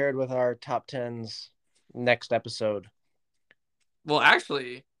come prepared with our top tens next episode. Well,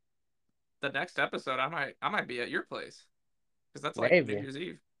 actually, the next episode I might be at your place because that's like New Maybe. Year's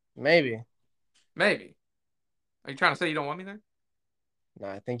Eve. Maybe. Maybe. Are you trying to say you don't want me there? No,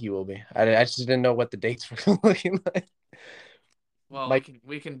 I think you will be. I just didn't know what the dates were looking like. Well, we Mike. can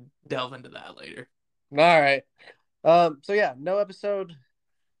we can delve into that later. All right. So yeah, no episode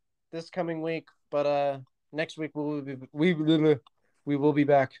this coming week, but next week we will be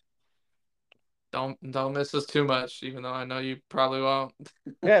back. Don't miss us too much, even though I know you probably won't.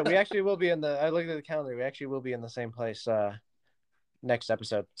 Yeah, we actually will be in the I looked at the calendar. We actually will be in the same place next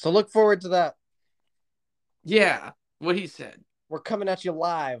episode. So look forward to that. Yeah, what he said. We're coming at you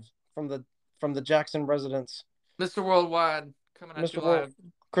live from the Jackson residence. Mr. Worldwide coming at you Mr. World live.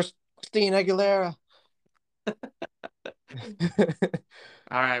 Christine Aguilera.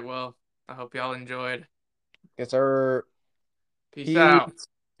 All right, well, I hope y'all enjoyed. Yes, sir. Peace Peace. out.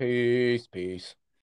 Peace. Peace.